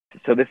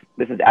So this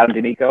is Adam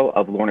D'Amico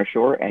of Lorna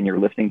Shore, and you're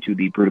listening to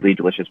the Brutally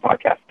Delicious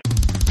podcast.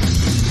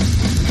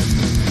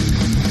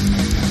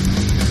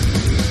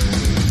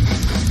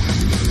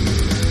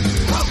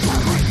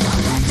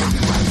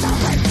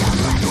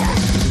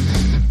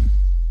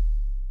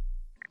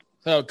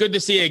 So good to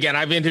see you again.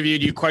 I've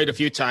interviewed you quite a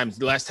few times.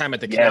 The last time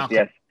at the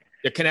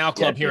Canal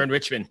Club here in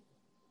Richmond.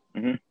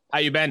 Mm-hmm. How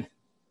you been?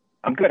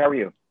 I'm good. How are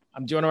you?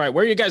 I'm doing all right.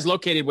 Where are you guys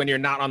located when you're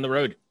not on the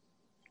road?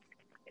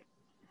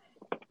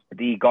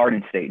 The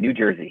Garden State, New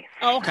Jersey.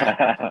 Oh, okay.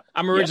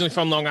 I'm originally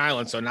from Long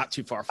Island, so not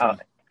too far from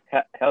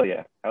hell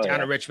yeah.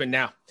 Down in Richmond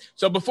now.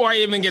 So before I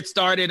even get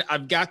started,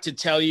 I've got to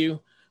tell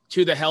you,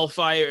 To the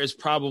Hellfire is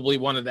probably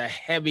one of the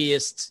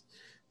heaviest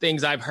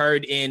things I've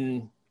heard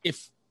in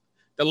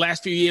the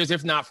last few years,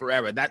 if not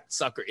forever. That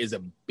sucker is a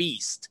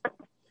beast.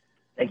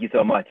 Thank you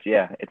so much.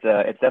 Yeah, it's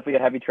definitely a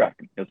heavy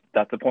track.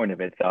 That's the point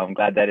of it. So I'm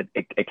glad that it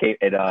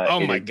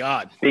oh my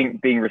God,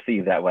 being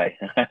received that way.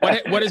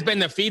 What has been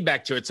the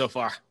feedback to it so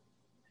far?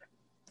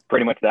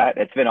 Pretty much that.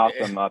 It's been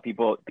awesome.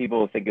 People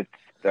think it's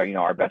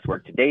our best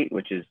work to date,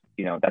 which is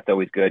that's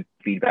always good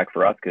feedback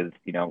for us because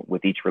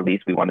with each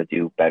release we want to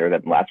do better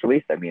than the last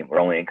release. I mean, we're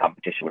only in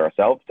competition with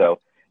ourselves. So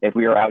if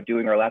we are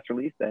outdoing our last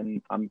release,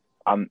 then I'm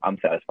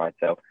satisfied.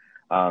 So.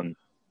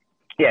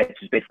 It's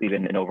just basically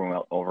been an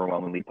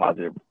overwhelmingly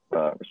positive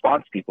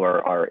response. People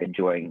are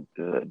enjoying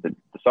the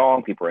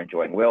song. People are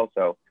enjoying Will.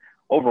 So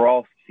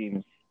overall,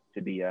 seems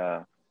to be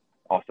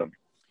awesome.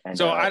 And,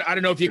 so I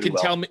don't know if you can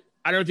tell me.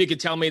 I don't know if you could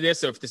tell me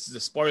this or if this is a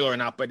spoiler or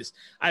not. But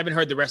I haven't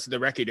heard the rest of the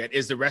record yet.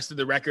 Is the rest of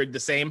the record the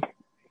same,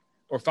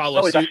 or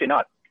follow? No, it's actually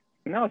not.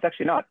 No, it's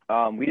actually not.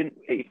 We didn't.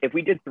 If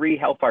we did 3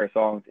 Hellfire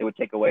songs, it would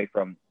take away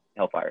from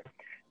Hellfire.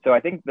 So I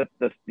think that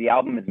the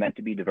album is meant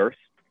to be diverse.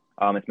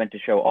 It's meant to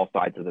show all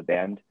sides of the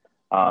band.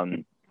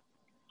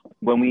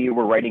 When we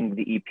were writing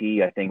the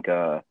EP, I think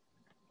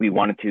we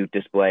wanted to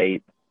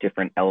display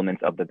different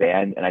elements of the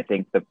band. And I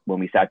think that when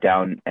we sat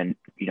down and,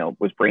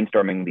 was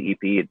brainstorming the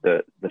EP,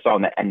 the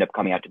song that ended up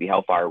coming out to be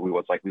Hellfire, we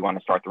want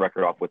to start the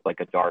record off with like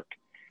a dark,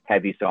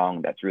 heavy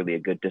song that's really a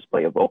good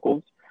display of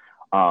vocals.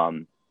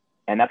 And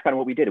that's kind of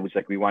what we did. It was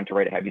like we wanted to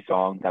write a heavy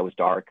song that was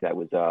dark, that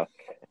was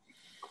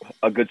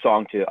a good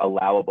song to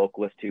allow a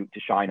vocalist to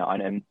shine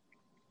on. And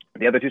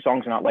the other 2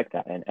 songs are not like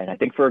that. And I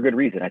think for a good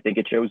reason. I think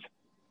it shows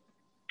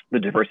the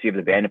diversity of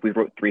the band. If we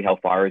wrote 3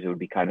 Hellfires, it would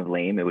be kind of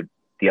lame.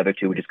 The other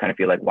 2 would just kind of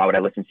feel like, why would I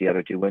listen to the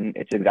other 2 when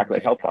it's exactly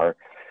like Hellfire?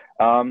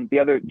 The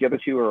other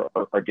 2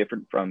 are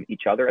different from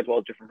each other as well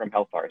as different from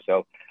Hellfire.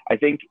 So I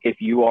think if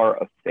you are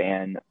a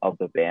fan of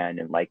the band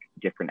and like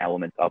different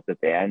elements of the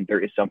band, there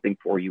is something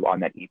for you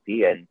on that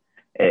EP.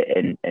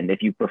 And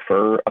if you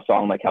prefer a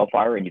song like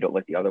Hellfire and you don't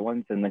like the other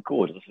ones, then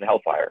cool, just listen to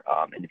Hellfire.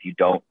 And if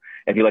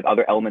you like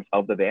other elements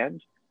of the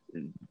band,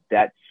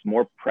 that's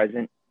more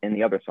present in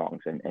the other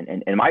songs. And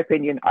in my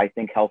opinion, I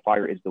think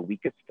Hellfire is the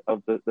weakest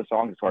of the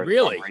songs as far as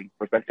songwriting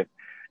perspective.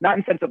 Not in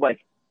the sense of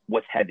like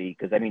what's heavy,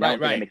 because I don't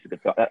think that makes a good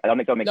song. I don't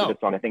think that makes a good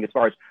song. I think as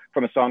far as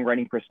from a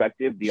songwriting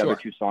perspective, the other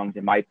 2 songs,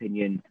 in my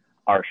opinion,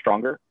 are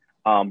stronger.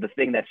 The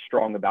thing that's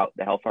strong about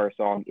the Hellfire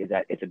song is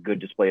that it's a good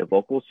display of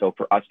vocals. So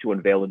for us to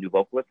unveil a new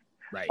vocalist,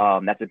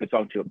 that's a good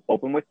song to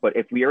open with. But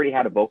if we already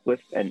had a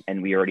vocalist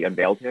and we already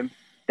unveiled him,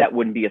 that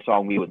wouldn't be a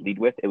song we would lead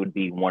with. It would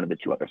be one of the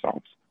 2 other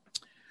songs.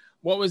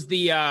 What was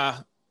the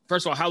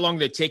first of all, how long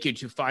did it take you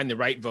to find the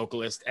right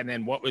vocalist? And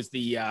then what was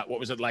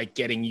it like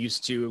getting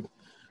used to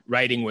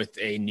writing with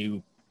a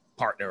new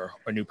partner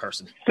or new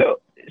person?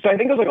 So I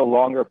think it was like a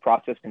longer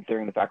process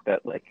considering the fact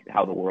that like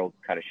how the world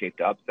kind of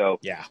shaped up. So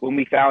when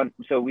we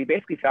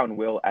basically found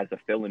Will as a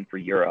fill-in for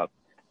Europe.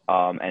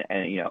 And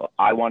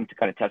I wanted to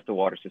kind of test the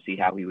waters to see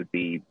how he would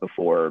be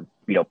before,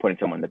 putting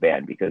someone in the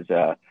band, because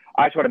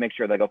I just want to make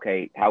sure like,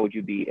 okay, how would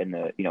you be in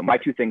the, my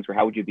 2 things were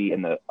how would you be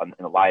in the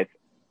live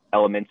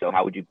element? So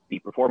how would you be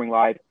performing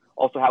live?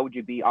 Also, how would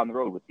you be on the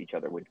road with each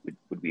other? Would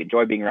we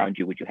enjoy being around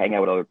you? Would you hang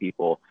out with other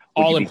people?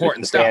 All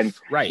important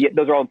stuff, right? Yeah,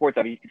 those are all important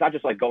stuff. It's not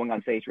just like going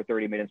on stage for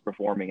 30 minutes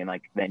performing and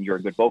like then you're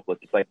a good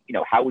vocalist. It's like,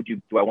 how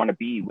do I want to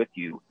be with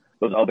you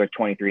those other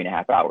 23 and a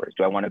half hours?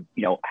 Do I want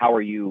to, how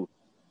are you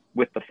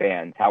with the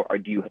fans?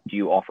 Do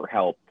you offer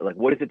help? Like,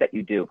 what is it that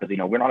you do? Because,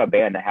 we're not a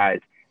band that has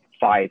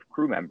 5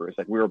 crew members.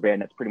 Like, we're a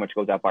band that's pretty much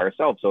goes out by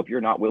ourselves. So if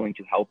you're not willing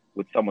to help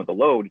with some of the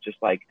load, it's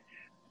just like,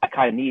 I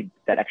kind of need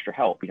that extra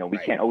help. We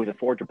can't always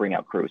afford to bring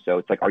out crew. So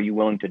it's like, are you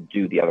willing to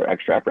do the other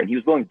extra effort? And he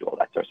was willing to do all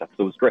that sort of stuff.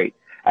 So it was great.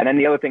 And then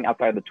the other thing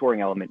outside of the touring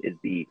element is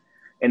the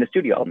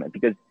studio element,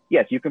 because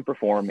yes, you can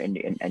perform and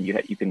you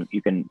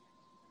can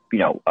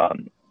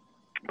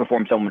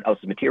perform someone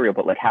else's material,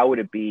 but like, how would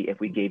it be if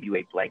we gave you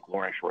a blank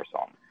Lorna Shore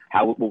song?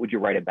 What would you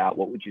write about?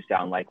 What would you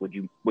sound like? Would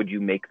you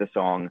make the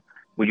song?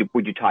 Would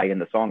you tie in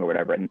the song or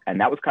whatever?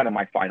 And that was kind of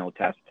my final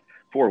test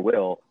for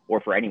Will, or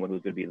for anyone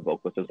who's going to be the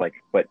vocalist. It was like,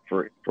 but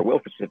for Will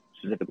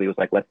specifically, it was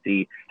like, let's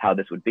see how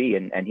this would be.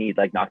 And he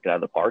like knocked it out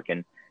of the park.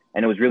 And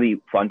it was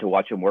really fun to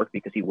watch him work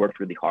because he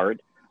worked really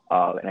hard.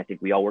 And I think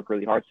we all work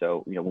really hard.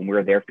 So, when we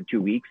were there for 2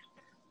 weeks,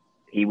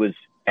 he was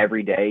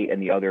every day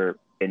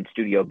in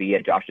Studio B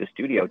at Josh's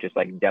studio, just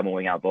like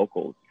demoing out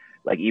vocals.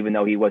 Like, even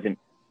though he wasn't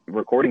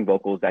recording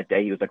vocals that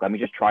day, he was like, let me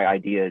just try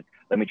ideas,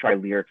 let me try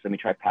lyrics, let me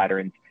try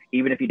patterns.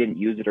 Even if he didn't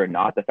use it or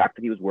not, the fact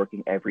that he was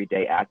working every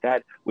day at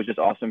that was just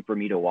awesome for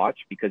me to watch,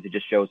 because it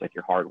just shows like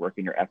your hard work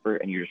and your effort,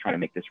 and you're just trying to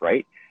make this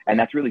right. And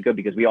that's really good,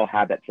 because we all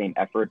have that same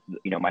effort,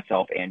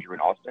 myself, Andrew,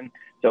 and Austin.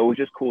 So it was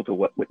just cool to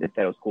witness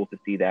that. It was cool to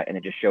see that. And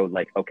it just showed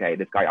like, okay,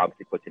 this guy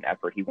obviously puts in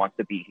effort. He wants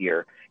to be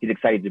here. He's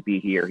excited to be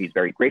here. He's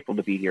very grateful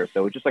to be here.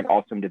 So it's just like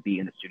awesome to be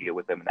in the studio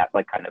with him. And that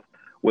like kind of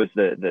was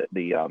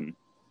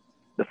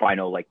the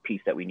final like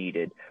piece that we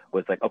needed,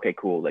 was like, okay,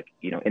 cool. Like,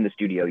 in the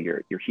studio,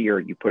 you're here,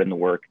 you put in the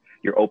work,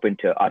 you're open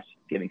to us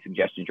giving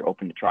suggestions, you're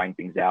open to trying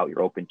things out,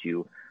 you're open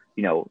to,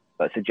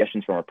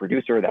 suggestions from a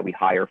producer that we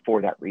hire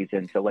for that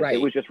reason. So like,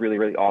 It was just really,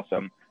 really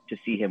awesome to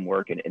see him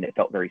work, and it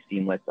felt very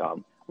seamless.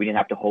 We didn't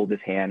have to hold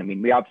his hand. I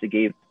mean, we obviously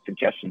gave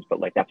suggestions,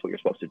 but like, that's what you're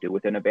supposed to do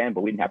within a band,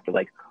 but we didn't have to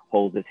like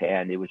hold his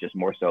hand. It was just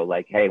more so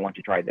like, hey, why don't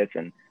you try this?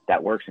 And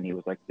that works. And he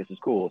was like, this is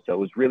cool. So it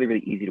was really,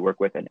 really easy to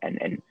work with.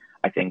 And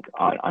I think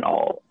on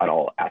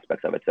all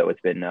aspects of it. So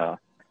it's been, it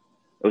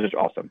was just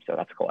awesome. So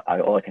that's cool.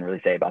 All I can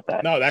really say about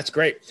that. No, that's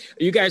great.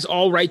 Are you guys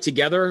all right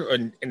together?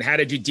 And how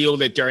did you deal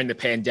with it during the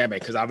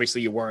pandemic? Because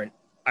obviously you weren't,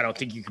 I don't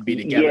think you could be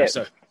together.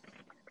 Yeah.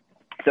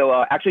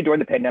 So actually during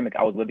the pandemic,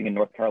 I was living in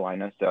North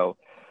Carolina. So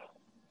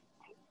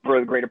for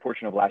the greater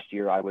portion of last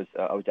year, I was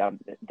down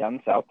in the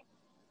South.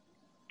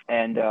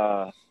 And,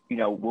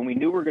 when we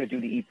knew we were going to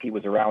do the EP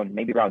was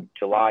maybe around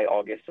July,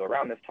 August, so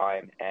around this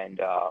time. And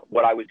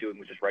what I was doing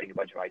was just writing a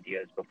bunch of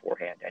ideas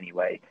beforehand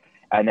anyway.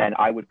 And then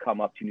I would come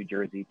up to New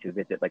Jersey to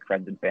visit like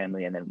friends and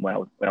family. And then when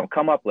I would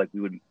come up, like we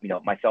would,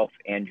 myself,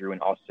 Andrew,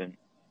 and Austin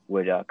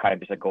would kind of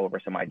just like go over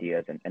some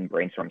ideas and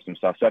brainstorm some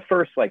stuff. So at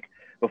first, like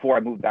before I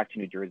moved back to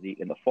New Jersey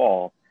in the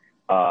fall,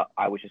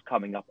 I was just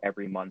coming up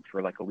every month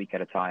for like a week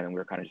at a time. And we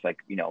were kind of just like,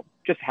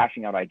 just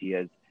hashing out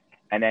ideas.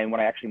 And then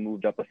when I actually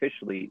moved up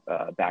officially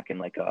back in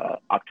like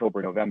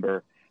October,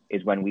 November,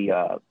 is when we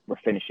were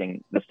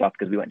finishing the stuff,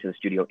 because we went to the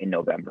studio in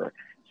November.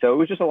 So it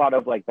was just a lot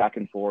of like back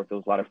and forth. It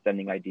was a lot of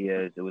sending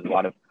ideas. It was a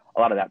lot of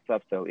that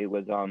stuff. So it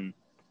was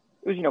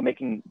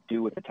making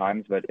do with the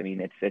times. But I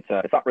mean, it's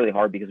not really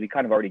hard, because we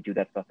kind of already do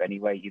that stuff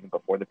anyway, even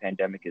before the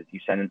pandemic. Is you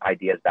send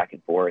ideas back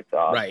and forth.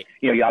 Right.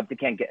 You obviously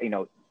can't get,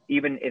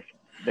 even if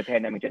the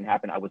pandemic didn't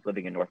happen, I was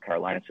living in North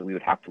Carolina, so we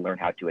would have to learn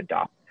how to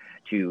adopt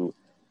to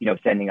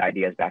sending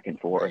ideas back and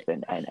forth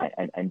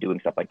and doing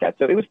stuff like that.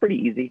 So it was pretty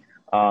easy.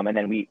 And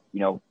then we,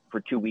 for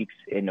 2 weeks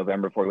in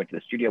November before we went to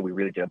the studio, we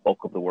really did a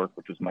bulk of the work,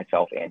 which was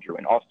myself, Andrew,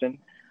 and Austin.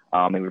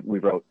 And we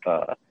wrote,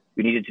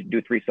 we needed to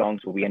do 3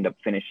 songs, so we ended up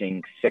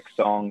finishing 6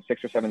 or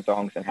 7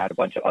 songs, and had a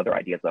bunch of other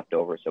ideas left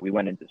over. So we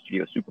went into the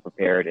studio super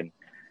prepared, and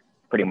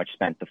pretty much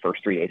spent the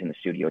first 3 days in the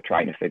studio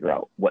trying to figure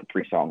out what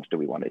 3 songs do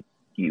we want to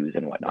use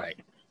and whatnot. Right.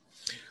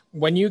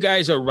 When you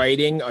guys are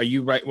writing, are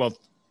you well,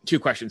 2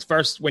 questions.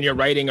 First, when you're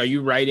writing, are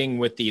you writing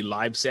with the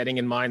live setting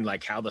in mind,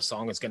 like how the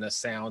song is going to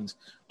sound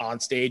on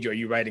stage, or are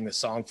you writing the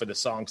song for the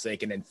song's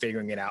sake and then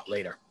figuring it out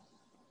later?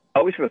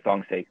 Always for the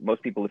song's sake.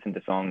 Most people listen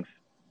to songs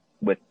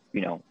with,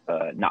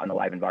 not in a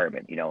live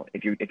environment.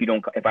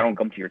 If I don't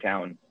come to your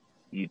town,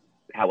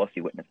 how else do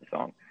you witness the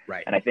song?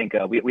 Right. And I think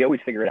we always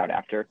figure it out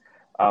after.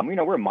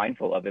 We're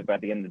mindful of it, but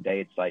at the end of the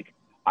day, it's like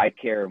I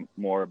care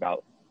more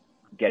about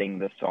getting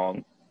the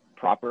song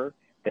proper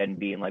than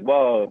being like,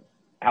 whoa,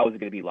 how is it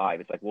going to be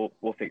live? It's like,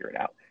 we'll figure it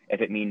out.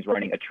 If it means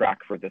running a track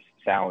for this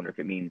sound, or if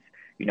it means,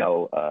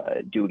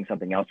 doing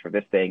something else for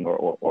this thing,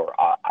 or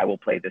I will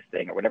play this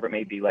thing, or whatever it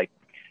may be. Like,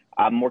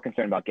 I'm more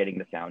concerned about getting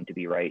the sound to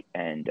be right.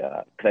 And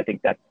because I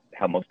think that's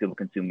how most people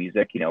consume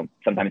music.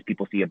 Sometimes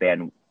people see a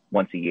band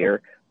once a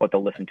year, but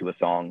they'll listen to a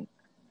song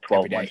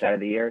 12 months out of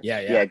the year. Yeah,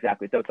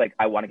 exactly. So it's like,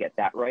 I want to get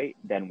that right,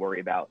 then worry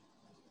about,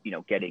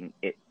 getting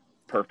it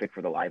perfect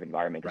for the live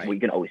environment. Right. We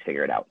can always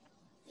figure it out.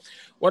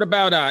 What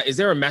about, is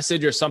there a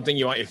message or something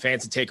you want your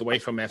fans to take away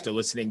from after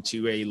listening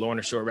to a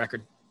Lorna Shore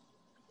record,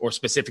 or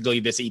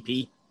specifically this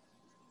EP?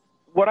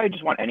 What I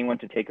just want anyone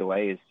to take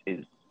away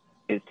is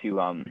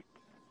to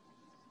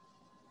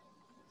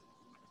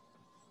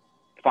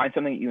find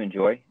something that you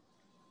enjoy.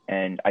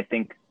 And I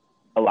think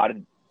a lot of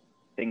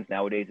things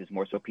nowadays is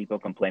more so people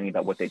complaining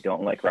about what they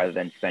don't like, rather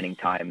than spending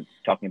time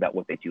talking about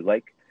what they do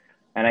like.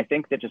 And I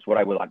think that just what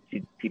I would like to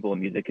see people in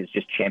music is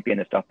just champion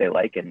the stuff they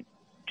like, and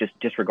just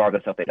disregard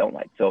the stuff they don't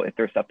like. So if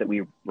there's stuff that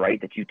we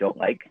write that you don't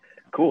like,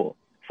 cool.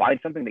 Find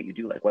something that you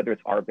do like, whether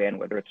it's our band,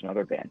 whether it's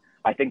another band.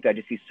 I think that I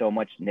just see so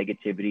much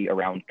negativity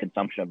around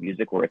consumption of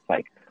music, where it's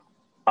like,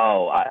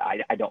 oh,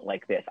 I don't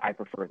like this, I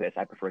prefer this,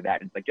 I prefer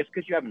that. It's like, just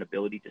because you have an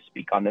ability to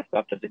speak on this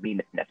stuff doesn't mean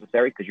it's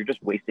necessary, because you're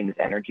just wasting this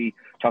energy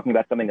talking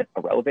about something that's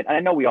irrelevant. And I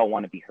know we all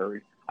want to be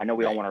heard. I know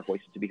we all want our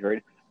voices to be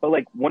heard. But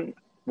like, wouldn't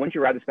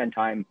you rather spend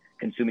time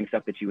consuming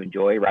stuff that you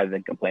enjoy rather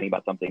than complaining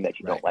about something that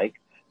you don't like?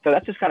 So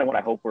that's just kind of what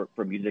I hope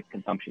for music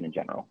consumption in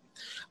general.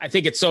 I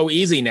think it's so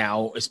easy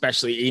now,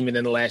 especially even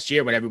in the last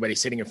year, when everybody's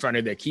sitting in front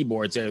of their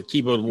keyboards, they're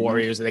keyboard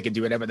warriors, and they can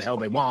do whatever the hell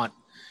they want,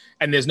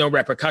 and there's no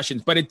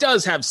repercussions. But it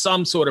does have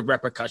some sort of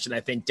repercussion, I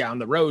think, down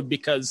the road,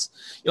 because,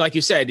 like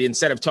you said,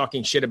 instead of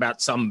talking shit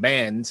about some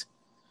band,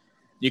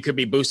 you could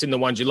be boosting the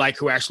ones you like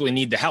who actually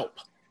need the help.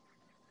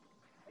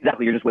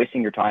 Exactly. You're just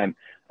wasting your time.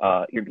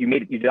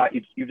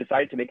 You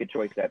decided to make a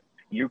choice that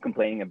you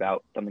complaining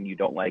about something you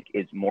don't like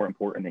is more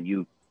important than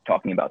you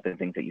talking about the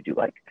things that you do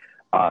like.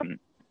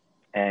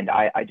 And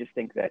I just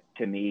think that,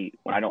 to me,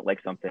 when I don't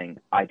like something,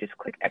 I just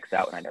click X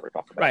out and I never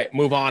talk about it. Right.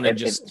 Move on and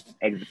just.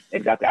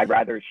 Exactly. I'd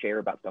rather share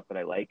about stuff that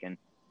I like. And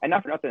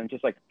not for nothing,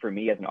 just like for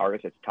me as an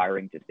artist, it's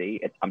tiring to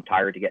see. I'm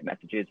tired to get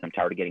messages. I'm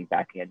tired of getting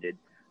backhanded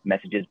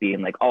messages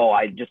being like, oh,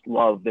 I just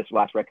love this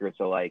last record.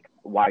 So like,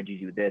 why'd you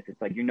do this? It's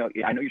like, I know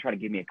you're trying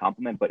to give me a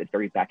compliment, but it's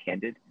very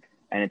backhanded.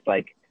 And it's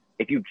like,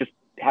 if you just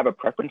have a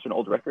preference for an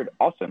old record,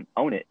 awesome,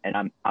 own it. And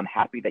I'm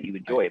happy that you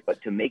enjoy it.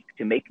 But to make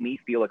me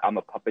feel like I'm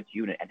a puppet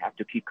unit and have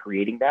to keep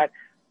creating that,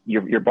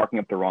 you're barking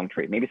up the wrong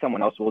tree. Maybe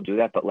someone else will do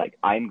that, but like,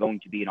 I'm going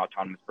to be an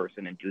autonomous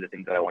person and do the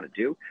things that I want to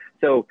do.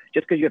 So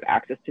just because you have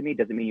access to me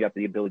doesn't mean you have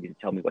the ability to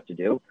tell me what to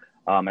do.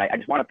 And I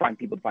just want to find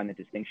people to find the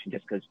distinction,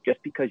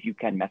 just because you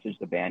can message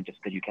the band, just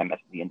because you can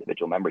message the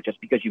individual member,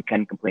 just because you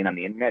can complain on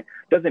the internet,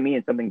 doesn't mean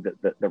it's something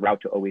that the route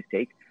to always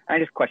take. And I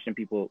just question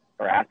people,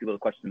 or ask people to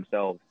question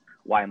themselves,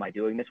 why am I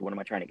doing this? What am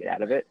I trying to get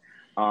out of it?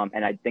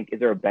 And I think, is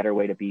there a better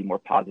way to be more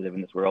positive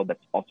in this world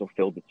that's also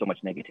filled with so much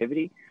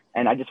negativity?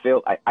 And I just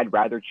feel I'd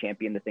rather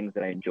champion the things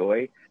that I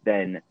enjoy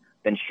than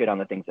shit on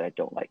the things that I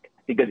don't like,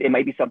 because it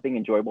might be something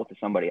enjoyable to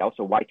somebody else.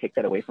 So why take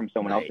that away from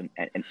someone else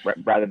and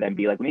rather than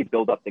be like, let me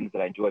build up things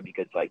that I enjoy,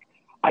 because like,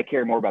 I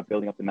care more about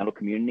building up the metal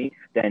community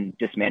than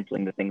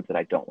dismantling the things that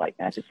I don't like.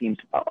 And it just seems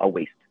a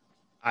waste.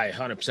 I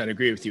 100%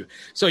 agree with you.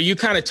 So you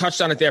kind of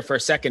touched on it there for a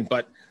second,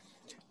 but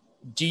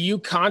do you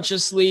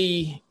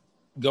consciously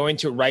go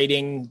into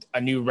writing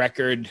a new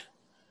record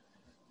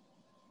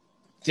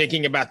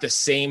thinking about the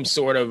same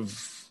sort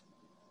of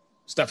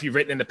stuff you've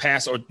written in the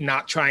past, or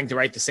not trying to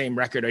write the same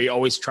record? Are you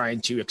always trying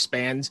to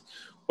expand,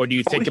 or do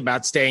you think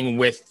about staying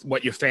with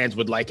what your fans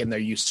would like and they're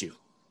used to?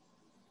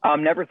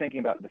 I'm never thinking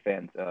about the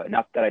fans.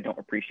 Not that I don't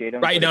appreciate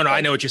them. Right. No, like,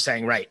 I know what you're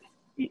saying. Right.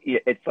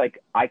 It's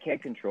like, I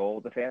can't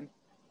control the fans.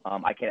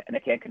 I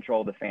can't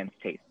control the fans'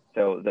 taste.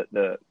 So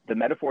the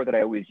metaphor that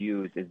I always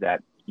use is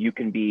that you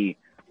can be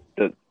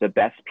the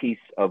best piece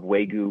of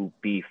Wagyu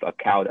beef, a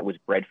cow that was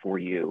bred for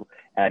you,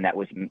 and that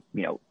was,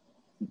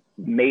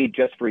 made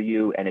just for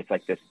you, and it's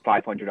like this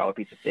 $500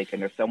 piece of steak,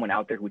 and there's someone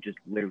out there who just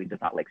literally does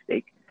not like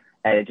steak.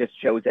 And it just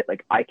shows that,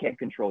 like, I can't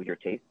control your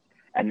taste,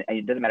 and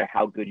it doesn't matter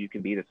how good you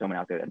can be, there's someone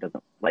out there that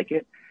doesn't like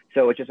it.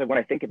 So it's just like, when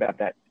I think about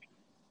that,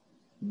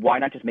 why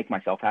not just make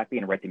myself happy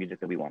and write the music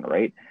that we want to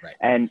write? Right.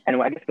 And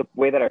I guess the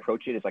way that I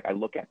approach it is like, I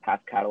look at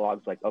past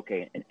catalogs, like,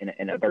 okay,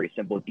 in a very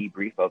simple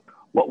debrief of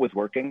what was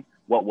working,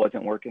 what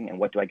wasn't working, and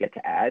what do I get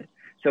to add.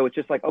 So it's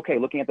just like, okay,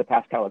 looking at the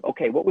past catalog,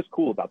 okay, what was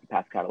cool about the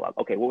past catalog?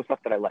 Okay, what was stuff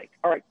that I liked?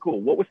 All right,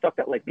 cool. What was stuff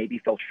that like maybe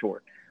fell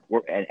short?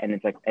 And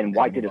it's like, and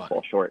why did it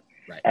fall short?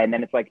 Right. And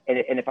then it's like, and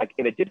if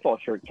it did fall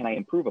short, can I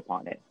improve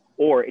upon it?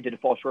 Or it did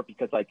fall short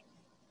because like,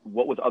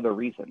 what was other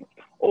reasons?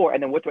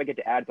 And then what do I get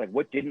to add? It's like,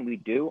 what didn't we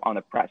do on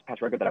the past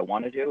record that I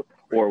want to do?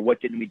 Or what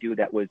didn't we do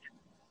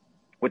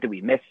what did we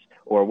miss?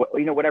 Or what,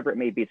 whatever it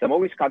may be. So I'm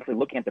always constantly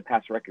looking at the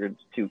past records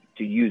to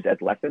use as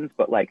lessons,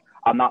 but like,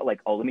 I'm not like,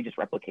 oh, let me just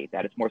replicate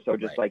that. It's more so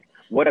just like,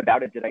 what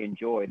about it did I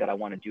enjoy that I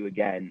want to do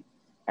again?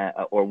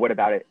 Or what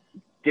about it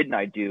didn't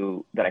I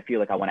do that I feel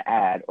like I want to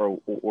add? Or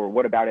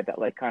what about it that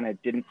like kind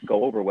of didn't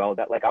go over well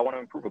that like I want to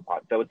improve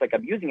upon? So it's like,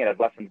 I'm using it as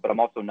lessons, but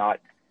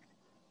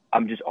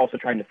I'm just also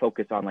trying to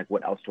focus on like,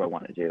 what else do I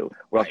want to do?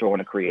 What else do I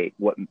want to create?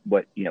 What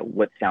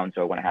sounds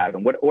do I want to have?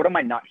 And what am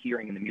I not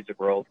hearing in the music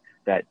world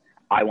that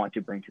I want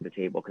to bring to the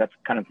table? Because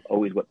that's kind of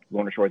always what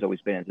Lorna Shore has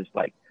always been, is just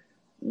like,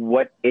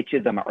 what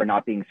itches are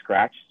not being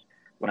scratched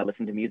when I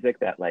listen to music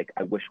that like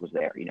I wish was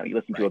there. You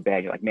listen to a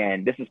band, you're like,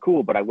 man, this is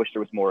cool, but I wish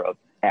there was more of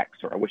X,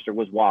 or I wish there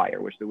was Y, or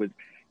I wish there was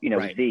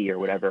Z or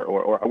whatever,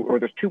 or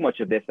there's too much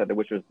of this that I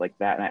wish was like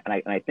that.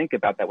 And I think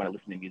about that when I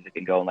listen to music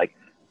and go like,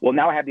 well,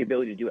 now I have the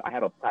ability to do it. I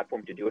have a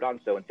platform to do it on.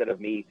 So instead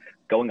of me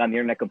going on the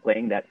internet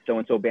complaining that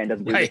so-and-so band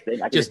doesn't do this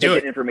thing, I can just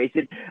get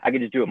information. I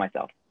can just do it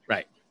myself.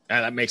 Right.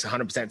 That makes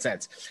 100%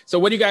 sense. So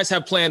what do you guys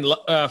have planned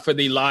for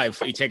the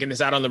live? Are you taking this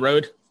out on the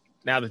road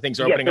now that things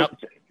are opening up?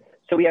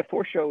 So we have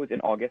 4 shows in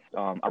August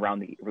around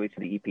the release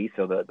of the EP.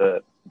 So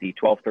the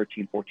 12th,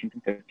 13th, 14th,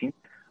 and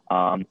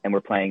 15th. And we're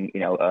playing,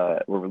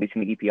 we're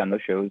releasing the EP on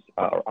those shows.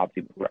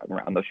 Obviously,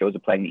 we're on those shows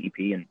of playing the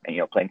EP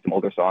and playing some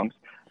older songs.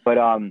 But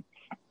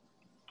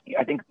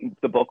I think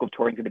the bulk of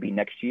touring is going to be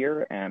next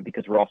year, and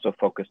because we're also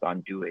focused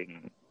on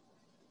doing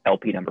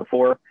LP number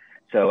 4.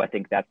 So I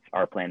think that's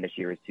our plan this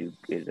year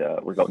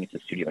we're going into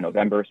the studio in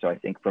November. So I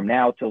think from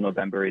now till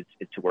November is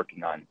to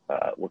working on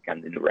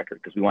the new record,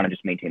 because we want to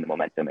just maintain the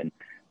momentum and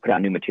put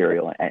out new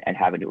material and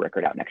have a new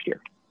record out next year.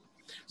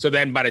 So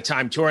then by the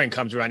time touring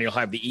comes around, you'll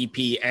have the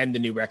EP and the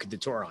new record to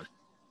tour on.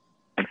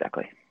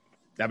 Exactly.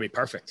 That'd be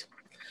perfect.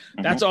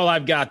 Mm-hmm. That's all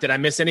I've got. Did I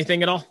miss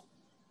anything at all?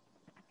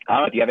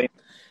 Do you have any?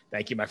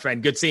 Thank you, my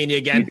friend. Good seeing you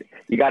again.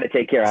 You got to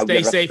take care.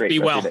 Stay safe. Be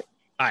well. All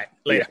right.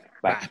 Later. Yeah,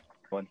 bye.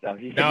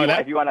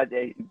 If you want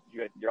to,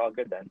 you're all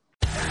good then.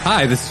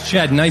 Hi, this is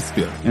Chad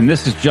Nicefield. And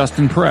this is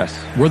Justin Press.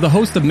 We're the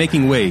host of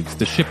Making Waves,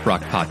 the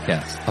Shiprock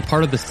podcast, a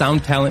part of the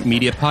Sound Talent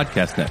Media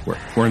Podcast Network.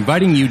 We're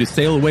inviting you to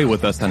sail away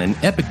with us on an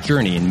epic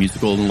journey in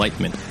musical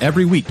enlightenment.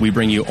 Every week, we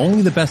bring you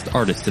only the best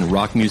artists in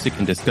rock music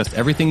and discuss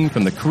everything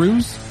from the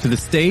cruise, to the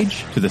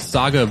stage, to the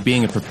saga of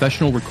being a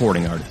professional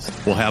recording artist.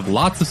 We'll have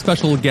lots of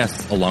special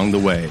guests along the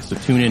way, so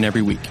tune in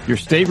every week. Your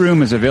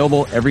stateroom is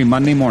available every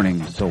Monday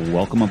morning, so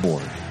welcome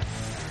aboard.